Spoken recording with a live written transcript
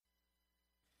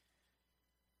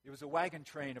It was a wagon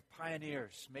train of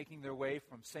pioneers making their way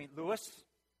from St. Louis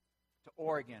to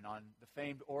Oregon on the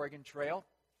famed Oregon Trail.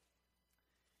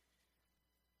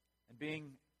 And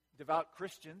being devout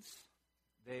Christians,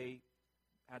 they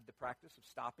had the practice of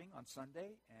stopping on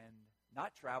Sunday and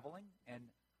not traveling and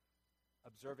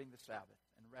observing the Sabbath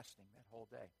and resting that whole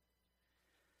day.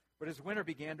 But as winter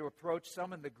began to approach,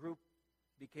 some in the group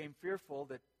became fearful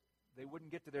that they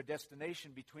wouldn't get to their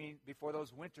destination before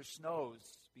those winter snows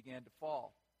began to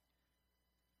fall.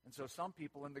 And so some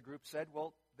people in the group said,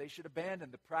 well, they should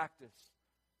abandon the practice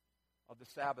of the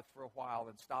Sabbath for a while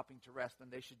and stopping to rest,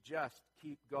 and they should just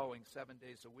keep going 7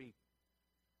 days a week.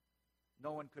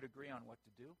 No one could agree on what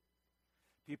to do.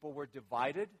 People were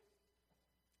divided,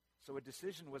 so a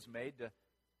decision was made to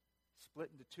split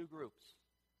into two groups.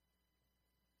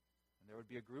 And there would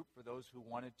be a group for those who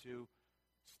wanted to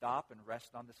stop and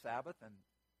rest on the Sabbath, and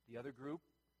the other group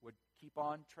would keep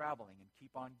on traveling and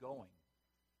keep on going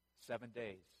 7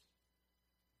 days.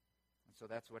 And so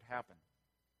that's what happened.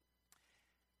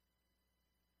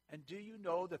 And do you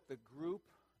know that the group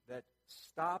that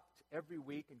stopped every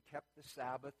week and kept the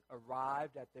Sabbath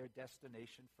arrived at their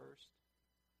destination first?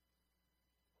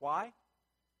 Why?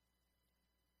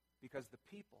 Because the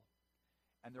people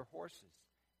and their horses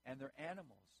and their animals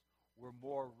were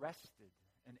more rested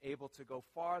and able to go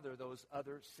farther those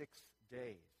other 6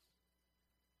 days.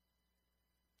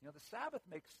 You know, the Sabbath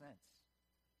makes sense.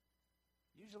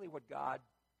 Usually what God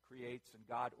creates and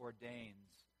God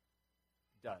ordains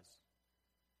does.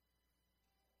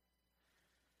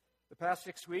 The past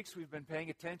 6 weeks we've been paying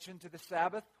attention to the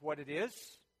Sabbath, what it is,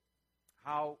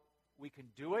 how we can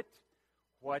do it,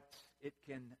 what it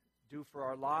can do for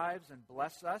our lives and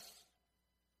bless us.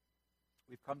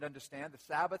 We've come to understand the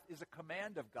Sabbath is a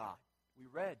command of God. We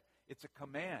read it's a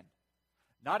command,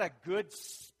 not a good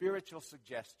spiritual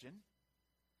suggestion,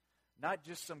 not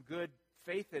just some good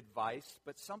faith advice,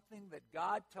 but something that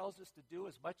God tells us to do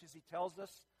as much as He tells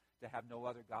us to have no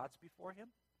other gods before Him,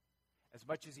 as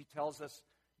much as He tells us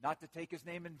not to take His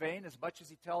name in vain, as much as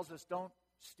He tells us don't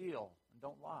steal and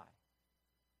don't lie.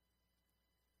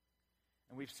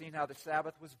 And we've seen how the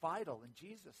Sabbath was vital in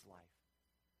Jesus' life.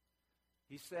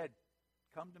 He said,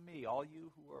 "Come to me, all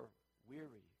you who are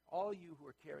weary, all you who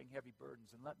are carrying heavy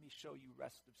burdens, and let me show you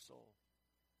rest of soul."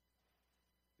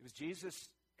 It was Jesus'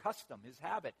 custom, His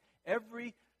habit.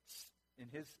 In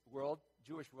his world,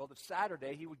 Jewish world, of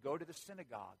Saturday, He would go to the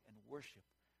synagogue and worship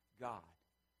God.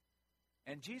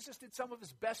 And Jesus did some of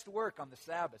His best work on the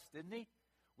Sabbath, didn't He?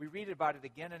 We read about it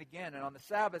again and again. And on the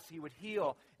Sabbath, He would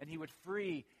heal, and He would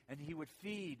free, and He would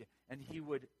feed, and He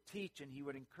would teach, and He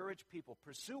would encourage people.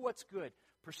 Pursue what's good.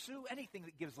 Pursue anything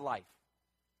that gives life.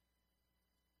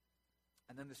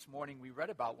 And then this morning we read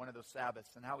about one of those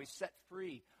Sabbaths and how He set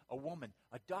free a woman,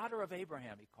 a daughter of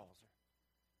Abraham, He calls her,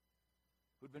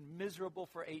 who'd been miserable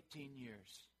for 18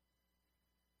 years.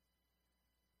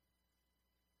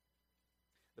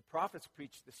 The prophets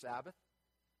preached the Sabbath.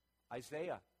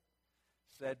 Isaiah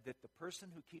said that the person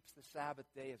who keeps the Sabbath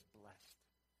day is blessed.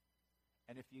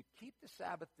 And if you keep the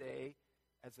Sabbath day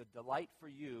as a delight for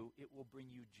you, it will bring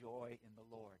you joy in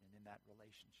the Lord and in that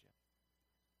relationship.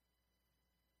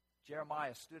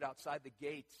 Jeremiah stood outside the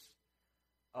gates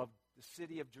of the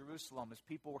city of Jerusalem as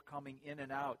people were coming in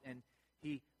and out, and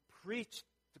he preached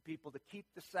to people to keep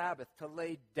the Sabbath, to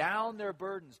lay down their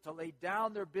burdens, to lay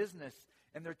down their business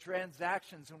and their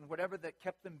transactions and whatever that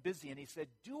kept them busy. And he said,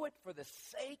 do it for the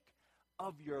sake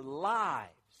of your lives.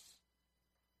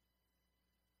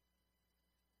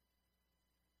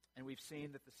 And we've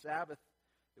seen that the Sabbath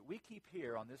that we keep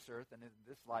here on this earth and in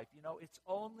this life, you know, it's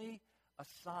only a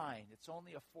sign, it's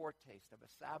only a foretaste of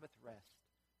a Sabbath rest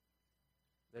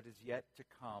that is yet to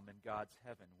come in God's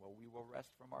heaven, where we will rest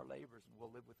from our labors and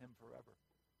we'll live with Him forever.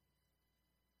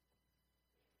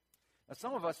 Now,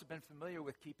 some of us have been familiar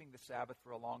with keeping the Sabbath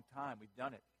for a long time. We've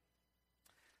done it.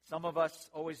 Some of us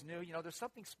always knew, you know, there's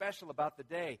something special about the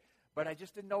day, but I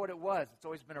just didn't know what it was. It's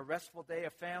always been a restful day, a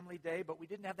family day, but we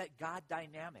didn't have that God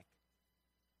dynamic.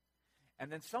 And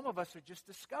then some of us are just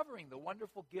discovering the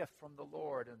wonderful gift from the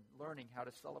Lord and learning how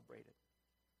to celebrate it.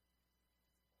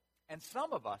 And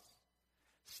some of us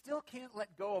still can't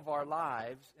let go of our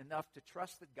lives enough to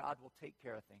trust that God will take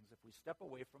care of things if we step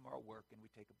away from our work and we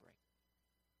take a break.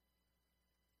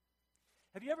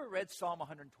 Have you ever read Psalm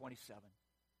 127?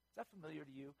 Is that familiar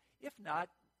to you? If not,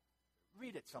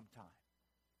 read it sometime.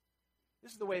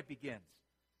 This is the way it begins.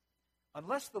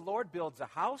 Unless the Lord builds a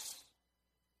house,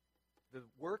 the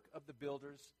work of the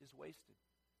builders is wasted.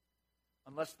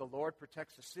 Unless the Lord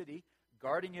protects a city,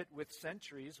 guarding it with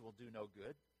sentries will do no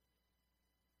good.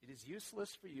 It is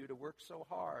useless for you to work so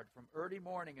hard from early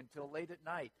morning until late at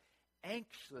night.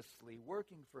 anxiously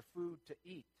working for food to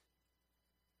eat,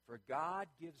 for God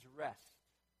gives rest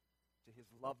to his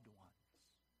loved ones.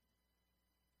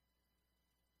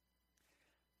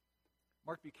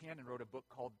 Mark Buchanan wrote a book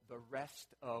called The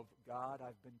Rest of God.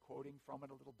 I've been quoting from it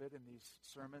a little bit in these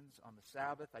sermons on the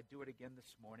Sabbath. I do it again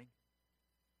this morning.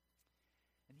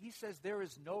 And he says there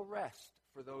is no rest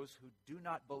for those who do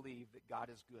not believe that God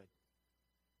is good.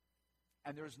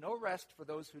 And there is no rest for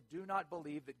those who do not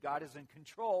believe that God is in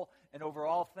control and over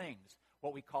all things,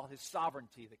 what we call his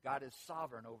sovereignty, that God is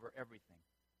sovereign over everything.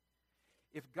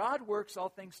 If God works all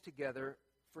things together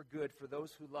for good for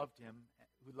those who love him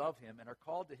and are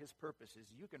called to his purposes,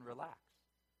 you can relax.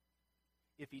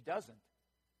 If he doesn't,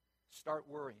 start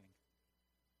worrying.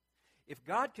 If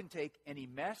God can take any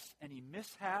mess, any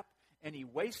mishap, any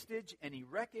wastage, any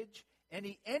wreckage,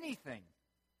 anything,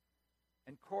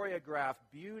 and choreograph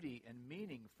beauty and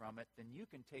meaning from it, then you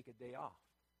can take a day off.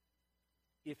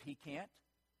 If he can't,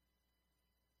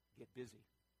 get busy.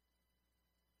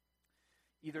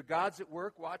 Either God's at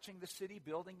work watching the city,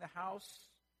 building the house,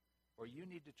 or you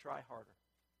need to try harder.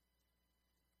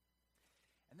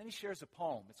 And then he shares a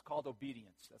poem. It's called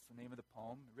Obedience. That's the name of the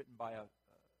poem, written by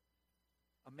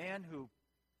a man who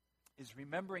is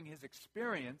remembering his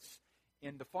experience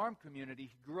in the farm community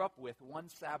he grew up with one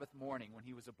Sabbath morning when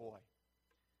he was a boy.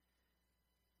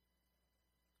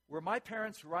 Were my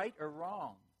parents right or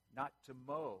wrong not to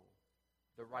mow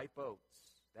the ripe oats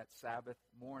that Sabbath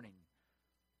morning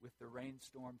with the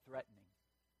rainstorm threatening?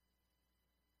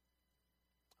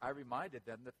 I reminded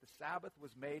them that the Sabbath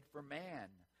was made for man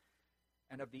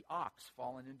and of the ox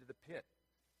fallen into the pit.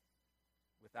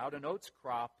 Without an oats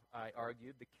crop, I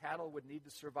argued, the cattle would need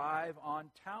to survive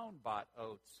on town-bought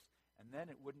oats, and then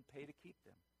it wouldn't pay to keep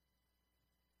them.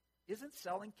 Isn't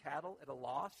selling cattle at a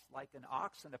loss like an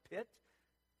ox in a pit?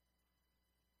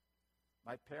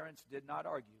 My parents did not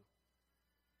argue.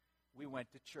 We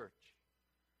went to church.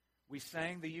 We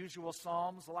sang the usual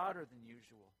psalms louder than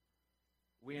usual.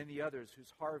 We and the others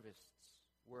whose harvests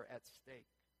were at stake.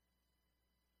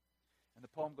 And the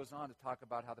poem goes on to talk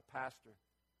about how the pastor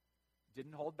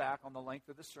didn't hold back on the length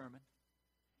of the sermon.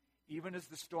 Even as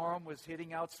the storm was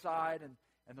hitting outside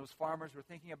and those farmers were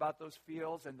thinking about those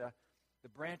fields and the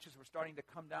branches were starting to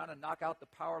come down and knock out the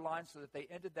power lines, so that they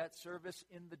ended that service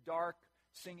in the dark,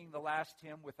 singing the last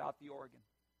hymn without the organ.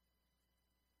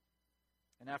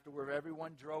 And afterward,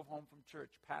 everyone drove home from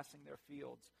church, passing their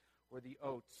fields where the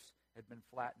oats had been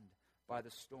flattened by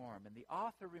the storm. And the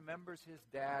author remembers his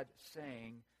dad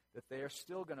saying that they are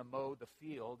still going to mow the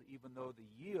field, even though the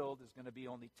yield is going to be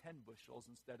only 10 bushels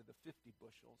instead of the 50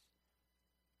 bushels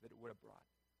that it would have brought.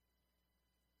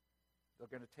 They're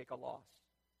going to take a loss.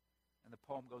 And the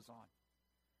poem goes on.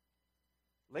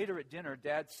 Later at dinner,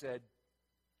 Dad said,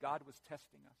 God was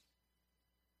testing us.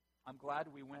 I'm glad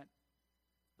we went.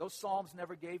 Those psalms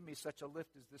never gave me such a lift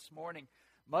as this morning.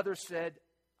 Mother said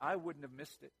I wouldn't have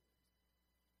missed it.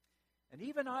 And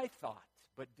even I thought,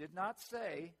 but did not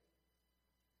say,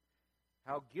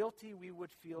 how guilty we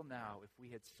would feel now if we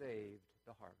had saved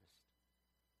the harvest.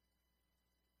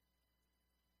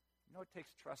 You know, it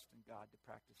takes trust in God to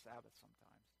practice Sabbath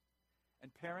sometimes.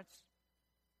 And parents,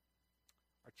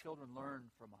 our children learn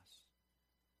from us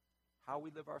how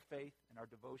we live our faith and our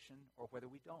devotion, or whether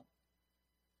we don't.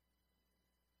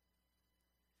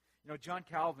 You know, John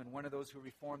Calvin, one of those who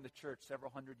reformed the church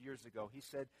several hundred years ago, he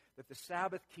said that the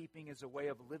Sabbath keeping is a way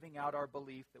of living out our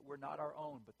belief that we're not our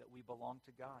own, but that we belong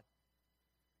to God.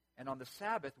 And on the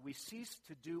Sabbath, we cease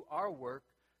to do our work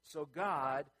so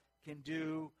God can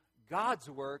do God's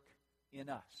work in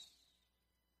us.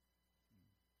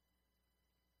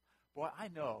 Boy, I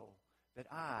know that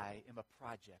I am a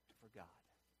project for God.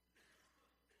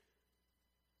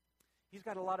 He's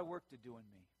got a lot of work to do in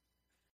me.